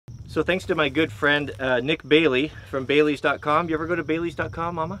So thanks to my good friend Nick Bailey from Baileys.com. You ever go to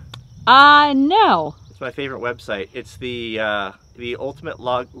Baileys.com, Mama? No. It's my favorite website. It's the ultimate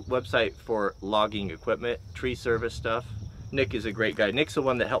website for logging equipment, tree service stuff. Nick is a great guy. Nick's the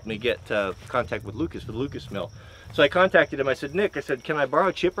one that helped me get contact with Lucas for the Lucas Mill. So I contacted him. I said, Nick, I said, can I borrow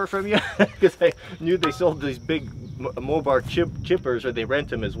a chipper from you? Because I knew they sold these big Mobar chippers, or they rent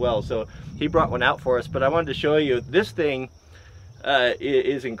them as well. So he brought one out for us. But I wanted to show you this thing.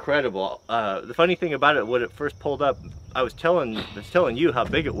 Is incredible. The funny thing about it, when it first pulled up, I was telling you how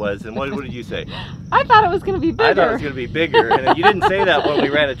big it was, and what did you say? I thought it was going to be bigger. I thought it was going to be bigger, and you didn't say that when we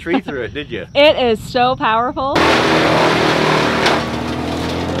ran a tree through it, did you? It is so powerful.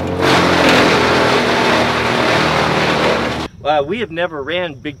 We have never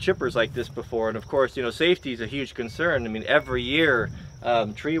ran big chippers like this before, and of course, you know, safety is a huge concern. I mean, every year,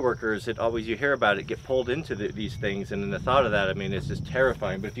 tree workers, you hear about it, get pulled into these things, and in the thought of that, I mean, it's just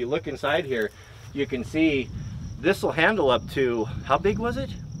terrifying. But if you look inside here, you can see this will handle up to, how big was it?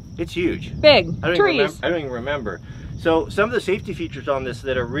 It's huge. Big. I Trees. don't even remember. So some of the safety features on this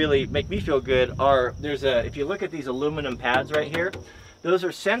that are really make me feel good are, if you look at these aluminum pads right here, those are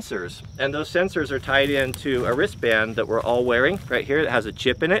sensors, and those sensors are tied into a wristband that we're all wearing right here that has a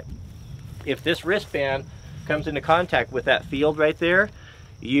chip in it. If this wristband comes into contact with that field right there,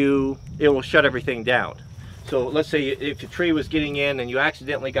 it will shut everything down. So let's say if a tree was getting in and you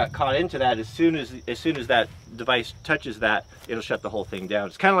accidentally got caught into that, as soon as that device touches that, it'll shut the whole thing down.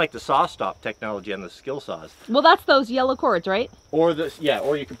 It's kind of like the saw stop technology on the skill saws. Well, that's those yellow cords, right? Or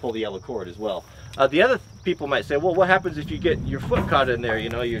or you can pull the yellow cord as well. The other people might say, well, what happens if you get your foot caught in there? You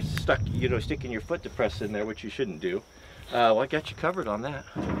know, you're stuck, you know, sticking your foot depressed in there, which you shouldn't do. Well, I got you covered on that.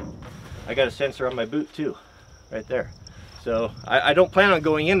 I got a sensor on my boot too, right there. So I don't plan on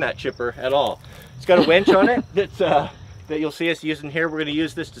going in that chipper at all. It's got a winch on it that you'll see us using here. We're going to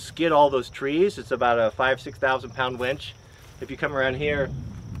use this to skid all those trees. It's about a 5,000–6,000 pound winch. If you come around here,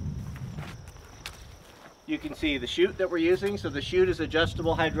 you can see the chute that we're using. So the chute is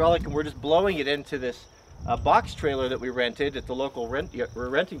adjustable hydraulic, and we're just blowing it into this box trailer that we rented at the local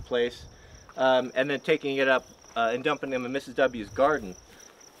renting place, and then taking it up and dumping them in Mrs. W's garden.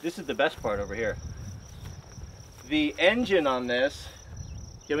 This is the best part over here. The engine on this,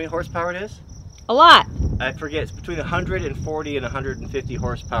 you know how many horsepower it is? A lot. I forget, it's between 140 and 150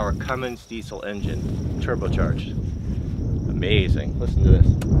 horsepower Cummins diesel engine, turbocharged. Amazing. Listen to this.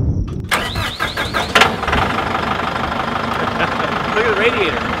 Look at the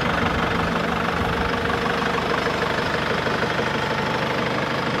radiator.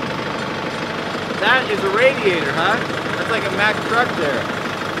 That is a radiator, huh? That's like a Mack truck there.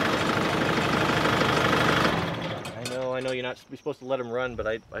 I know you're supposed to let them run, but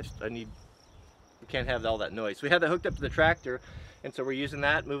we can't have all that noise. So we have that hooked up to the tractor, and so we're using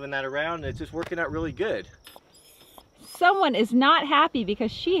that, moving that around, and it's just working out really good. Someone is not happy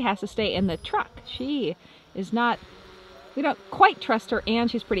because she has to stay in the truck. She is not, we don't quite trust her, and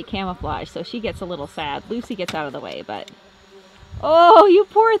she's pretty camouflaged, so she gets a little sad. Lucy gets out of the way, but... Oh, you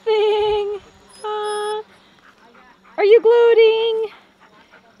poor thing! Are you gloating?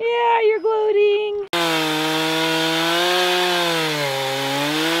 Yeah, you're gloating.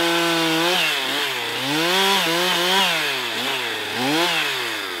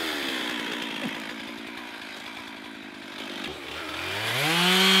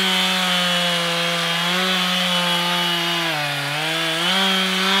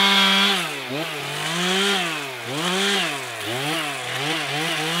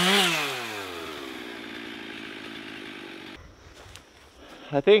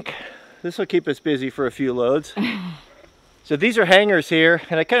 I think this will keep us busy for a few loads. So these are hangers here,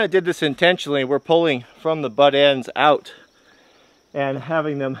 and I kind of did this intentionally. We're pulling from the butt ends out, and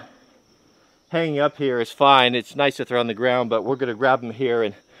having them hanging up here is fine. It's nice if they're on the ground, but we're going to grab them here,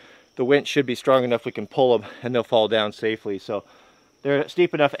 and the winch should be strong enough we can pull them and they'll fall down safely. So they're at a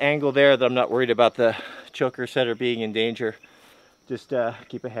steep enough angle there that I'm not worried about the choker setter being in danger. Just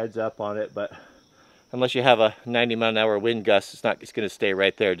keep a heads up on it, but unless you have a 90-mile-an-hour wind gust, it's going to stay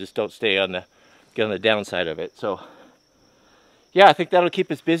right there. Just don't get on the downside of it. So yeah, I think that'll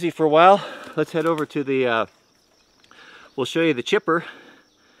keep us busy for a while. Let's head over to the, we'll show you the chipper,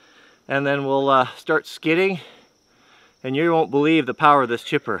 and then we'll start skidding, and you won't believe the power of this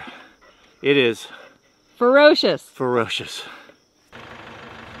chipper. It is ferocious. Ferocious.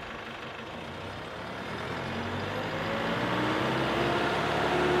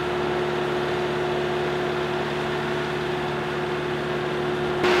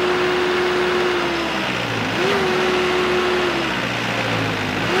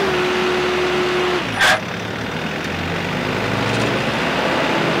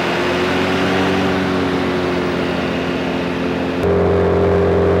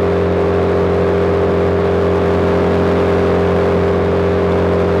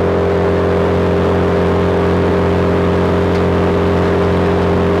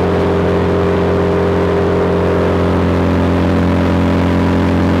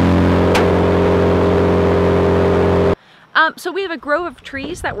 have a grove of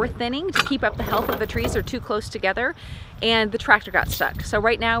trees that we're thinning to keep up the health of the trees. They're too close together, and the tractor got stuck. So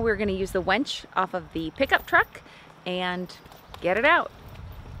right now we're gonna use the winch off of the pickup truck and get it out.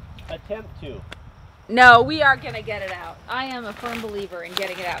 Attempt to. No, we are gonna get it out. I am a firm believer in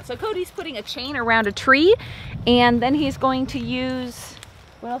getting it out. So Cody's putting a chain around a tree, and then he's going to use,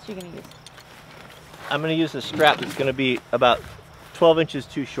 what else are you gonna use? I'm gonna use a strap that's gonna be about 12 inches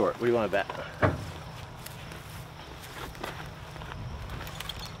too short. What do you want to bet?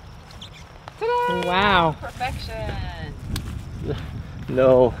 Ta-da! Wow. Perfection.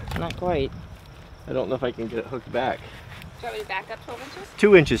 No. Not quite. I don't know if I can get it hooked back. Do you want me to back up 12 inches?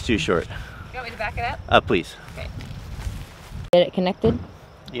 2 inches too short. You want me to back it up? Please. Okay. Get it connected?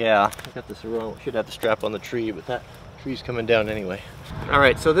 Yeah, I got this wrong. Should have the strap on the tree, but that tree's coming down anyway. All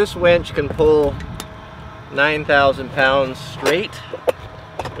right, so this winch can pull 9,000 pounds straight,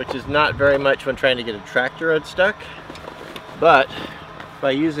 which is not very much when trying to get a tractor unstuck. But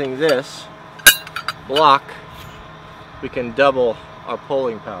by using this block, we can double our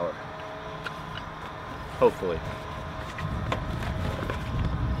pulling power, hopefully.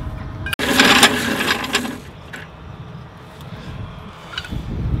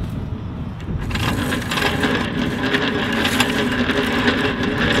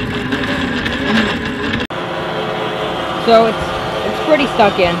 So it's pretty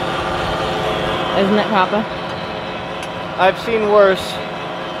stuck in, isn't it, Papa? I've seen worse,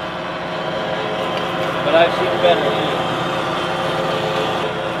 but I've seen better too.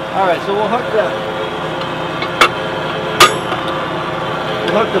 Alright, so we'll hook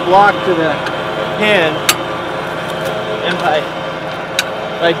the block to the pin, and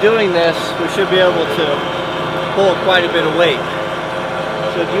by doing this we should be able to pull quite a bit of weight.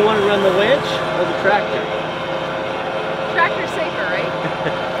 So do you want to run the winch or the tractor? Tractor's safer, right?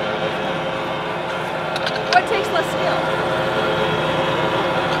 What takes less skill?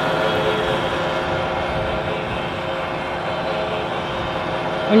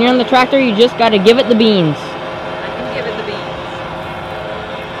 When you're on the tractor, you just got to give it the beans. I can give it the beans.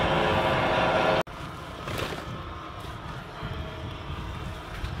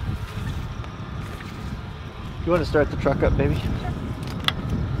 You want to start the truck up, baby? Sure.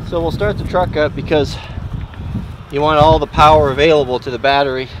 So we'll start the truck up because you want all the power available to the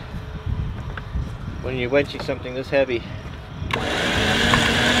battery when you're winching something this heavy.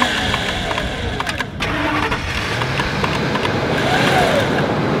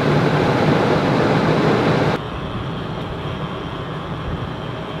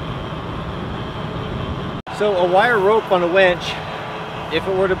 So a wire rope on a winch, if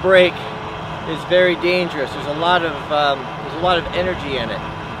it were to break, is very dangerous. There's a lot of energy in it.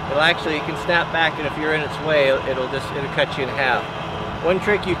 It can snap back, and if you're in its way, it'll cut you in half. One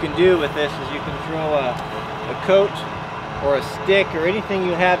trick you can do with this is you can throw a coat or a stick or anything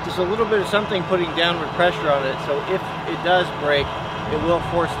you have, just a little bit of something putting downward pressure on it, so if it does break, it will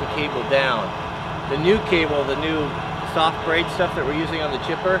force the cable down. The new cable, the new soft braid stuff that we're using on the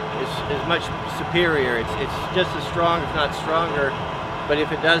chipper is much superior. It's just as strong, if not stronger, but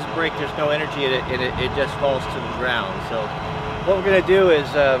if it does break, there's no energy in it, and it just falls to the ground. So what we're going to do is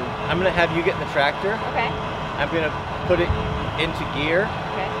I'm going to have you get in the tractor. Okay. I'm going to put it into gear.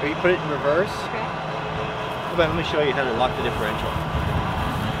 Okay. Or you put it in reverse. Okay. Come on, let me show you how to lock the differential.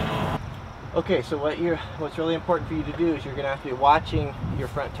 Okay, so what's really important for you to do is you're going to have to be watching your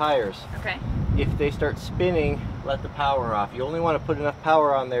front tires. Okay. If they start spinning, let the power off. You only want to put enough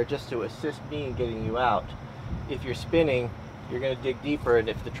power on there just to assist me in getting you out. If you're spinning, you're going to dig deeper, and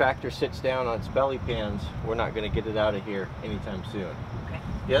if the tractor sits down on its belly pans, we're not going to get it out of here anytime soon. Okay.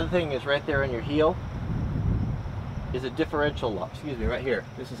 The other thing is right there on your heel is a differential lock. Excuse me, right here.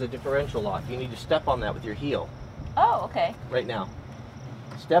 This is a differential lock. You need to step on that with your heel. Oh, okay. Right now.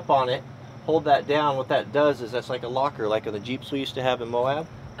 Step on it, hold that down. What that does is that's like a locker, like on the Jeeps we used to have in Moab.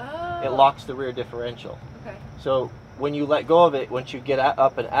 Oh. It locks the rear differential. Okay. So when you let go of it, once you get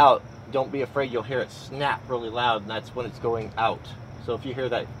up and out, don't be afraid, you'll hear it snap really loud, and that's when it's going out. So if you hear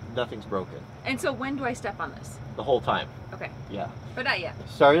that, nothing's broken. And so when do I step on this? The whole time. Okay. Yeah. But not yet.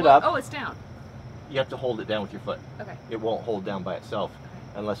 Start it up. Oh, it's down. You have to hold it down with your foot. Okay. It won't hold down by itself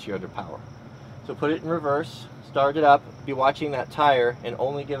unless you're under power. So put it in reverse, start it up, be watching that tire, and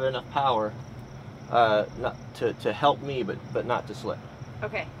only give it enough power not to help me, but not to slip.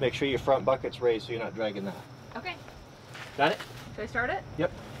 Okay. Make sure your front bucket's raised so you're not dragging that. Okay. Got it? Should I start it?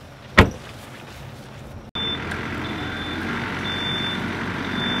 Yep.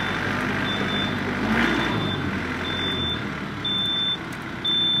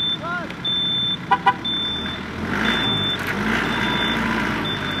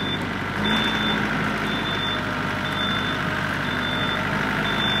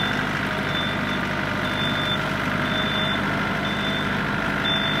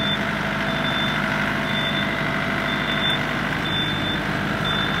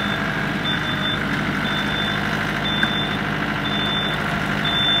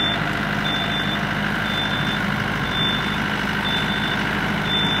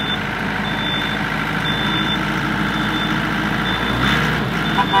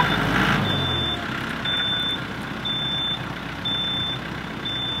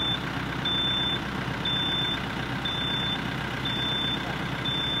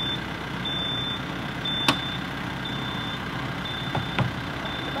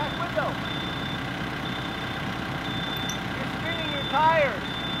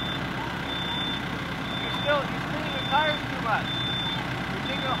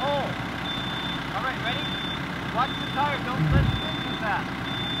 a hole. All right, ready? Watch the tire. Don't let it spin too fast.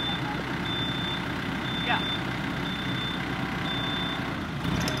 Yeah.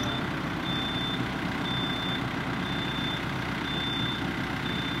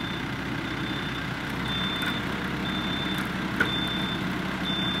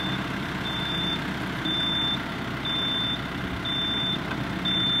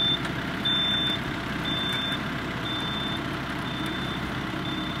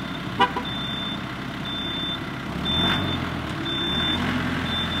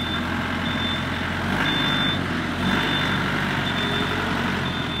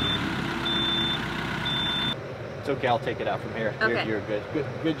 It's okay, I'll take it out from here. Okay. You're good.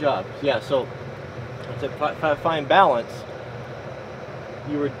 Good job. Yeah, so to find balance,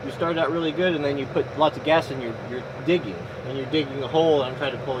 you started out really good, and then you put lots of gas in, you're digging, and you're digging a hole, and I'm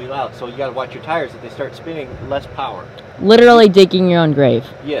trying to pull you out. So you got to watch your tires. If they start spinning, less power. Literally digging your own grave.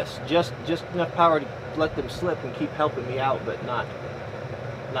 Yes, just enough power to let them slip and keep helping me out, but not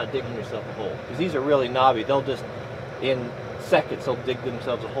digging yourself a hole. Because these are really knobby. They'll just, in seconds, they'll dig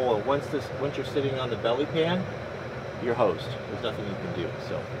themselves a hole. And once you're sitting on the belly pan, you're hosed. There's nothing you can do.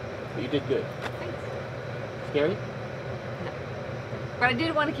 So, but you did good. Thanks. Scary? No. But I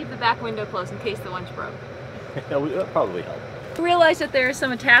did want to keep the back window closed in case the winch broke. That probably helped. You realize that there are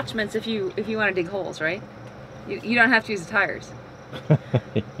some attachments if you want to dig holes, right? You don't have to use the tires.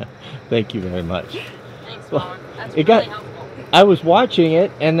 Thank you very much. Thanks, Well, Mom. That's it really got- helpful. I was watching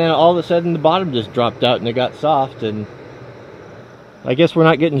it, and then all of a sudden the bottom just dropped out and it got soft, and I guess we're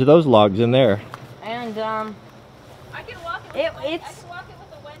not getting to those logs in there. And I can walk it. I it's can walk it with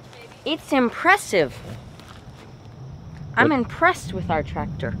the winch, baby. it's impressive. I'm impressed with our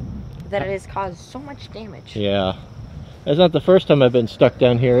tractor, that it has caused so much damage. Yeah. That's not the first time I've been stuck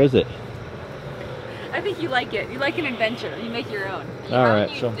down here, is it? I think you like it. You like an adventure. You make your own. All right,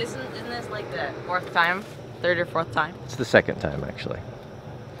 so Isn't this like the fourth time? Third or fourth time? it's the second time, actually.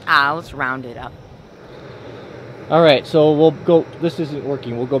 Let's round it up. All right, so we'll go. This isn't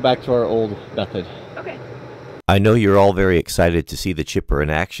working. We'll go back to our old method. Okay. I know you're all very excited to see the chipper in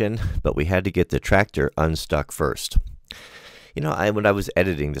action, but we had to get the tractor unstuck first. You know, when I was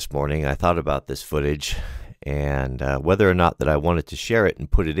editing this morning, I thought about this footage and whether or not that I wanted to share it and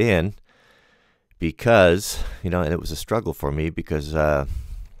put it in, because, and it was a struggle for me because,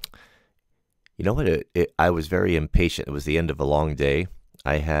 you know what, I was very impatient. It was the end of a long day.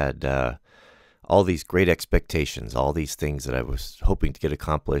 I had all these great expectations, all these things that I was hoping to get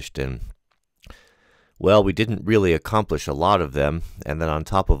accomplished, and well, we didn't really accomplish a lot of them. And then on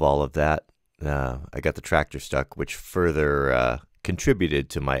top of all of that, I got the tractor stuck, which further contributed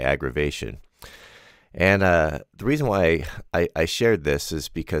to my aggravation. And the reason why I shared this is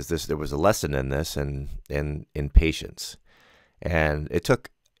because there was a lesson in this and in patience. And it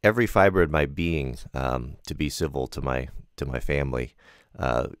took every fiber in my being to be civil to my family,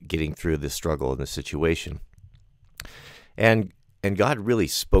 getting through this struggle and this situation. And God really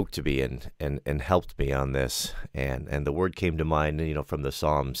spoke to me and helped me on this. And the word came to mind, from the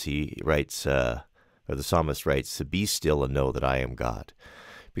Psalms. He writes, or the psalmist writes, to be still and know that I am God.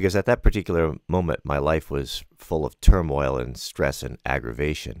 Because at that particular moment, my life was full of turmoil and stress and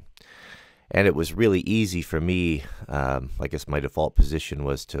aggravation. And it was really easy for me, I guess my default position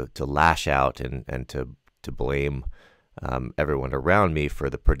was to lash out and to blame everyone around me for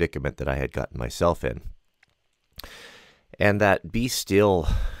the predicament that I had gotten myself in. And that be still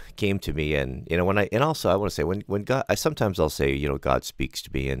came to me, and also I want to say when God, sometimes I'll say, God speaks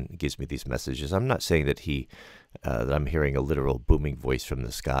to me and gives me these messages. I'm not saying that that I'm hearing a literal booming voice from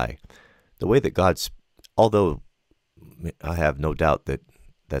the sky. The way that although I have no doubt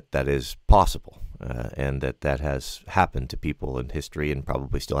that is possible, and that has happened to people in history and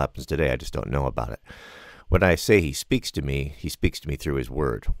probably still happens today. I just don't know about it. When I say he speaks to me through his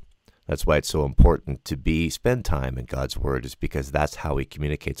word. That's why it's so important to spend time in God's word, is because that's how he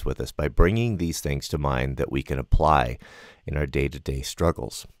communicates with us, by bringing these things to mind that we can apply in our day-to-day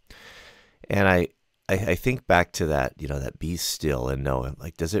struggles. And I think back to that, that be still and know,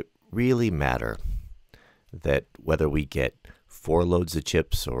 like, does it really matter that whether we get 4 loads of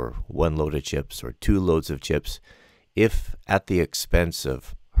chips or 1 load of chips or 2 loads of chips, if at the expense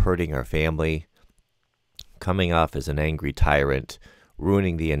of hurting our family, coming off as an angry tyrant,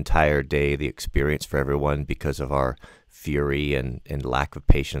 ruining the entire day, the experience for everyone because of our fury and lack of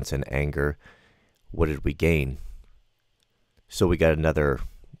patience and anger, what did we gain? So we got another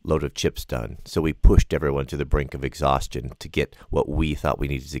load of chips done. So we pushed everyone to the brink of exhaustion to get what we thought we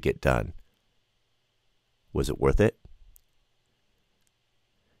needed to get done. Was it worth it?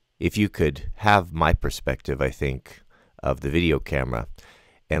 If you could have my perspective, I think, of the video camera,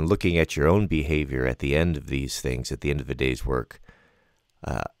 and looking at your own behavior at the end of these things, at the end of a day's work,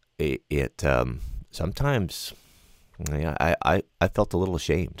 sometimes I felt a little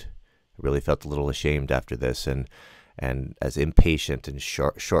ashamed. I really felt a little ashamed after this, and as impatient and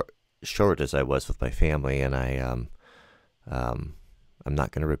short as I was with my family, and I'm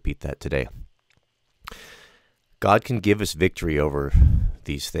not going to repeat that today. God can give us victory over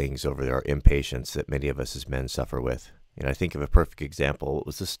these things, over our impatience that many of us as men suffer with. I think of a perfect example. It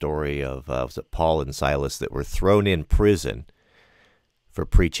was the story of was it Paul and Silas that were thrown in prison for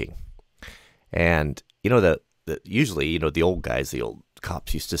preaching. And usually the old guys, the old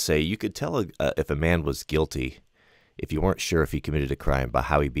cops used to say you could tell if a man was guilty if you weren't sure if he committed a crime by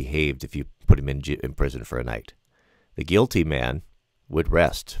how he behaved if you put him in prison for a night. The guilty man would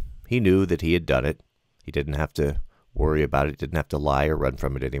rest. He knew that he had done it. He didn't have to worry about it. He didn't have to lie or run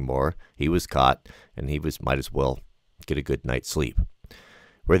from it anymore. He was caught, and he might as well get a good night's sleep.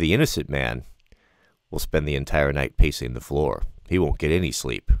 Where the innocent man will spend the entire night pacing the floor. He won't get any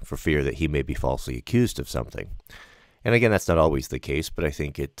sleep for fear that he may be falsely accused of something. And again, that's not always the case, but I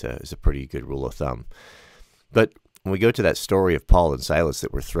think it is a pretty good rule of thumb. But when we go to that story of Paul and Silas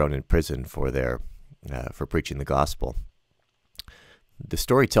that were thrown in prison for preaching the gospel, the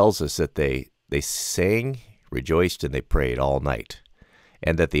story tells us that they sang, rejoiced, and they prayed all night.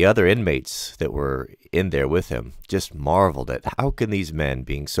 And that the other inmates that were in there with him just marveled at how can these men,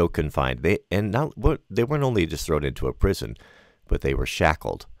 being so confined, they weren't only just thrown into a prison, but they were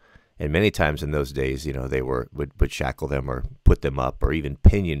shackled. And many times in those days, they would shackle them or put them up or even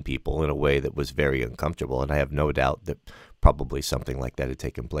pinion people in a way that was very uncomfortable. And I have no doubt that probably something like that had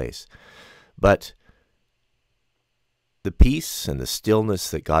taken place. But the peace and the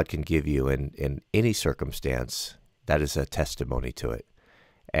stillness that God can give you in any circumstance, that is a testimony to it.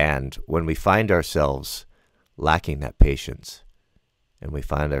 And when we find ourselves lacking that patience, and we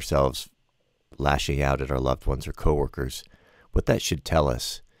find ourselves lashing out at our loved ones or coworkers, what that should tell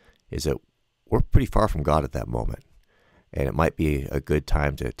us is that we're pretty far from God at that moment. And it might be a good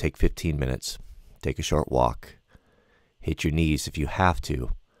time to take 15 minutes, take a short walk, hit your knees if you have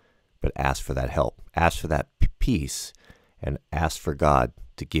to, but ask for that help. Ask for that peace, and ask for God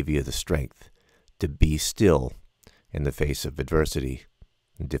to give you the strength to be still in the face of adversity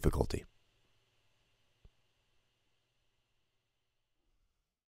and difficulty.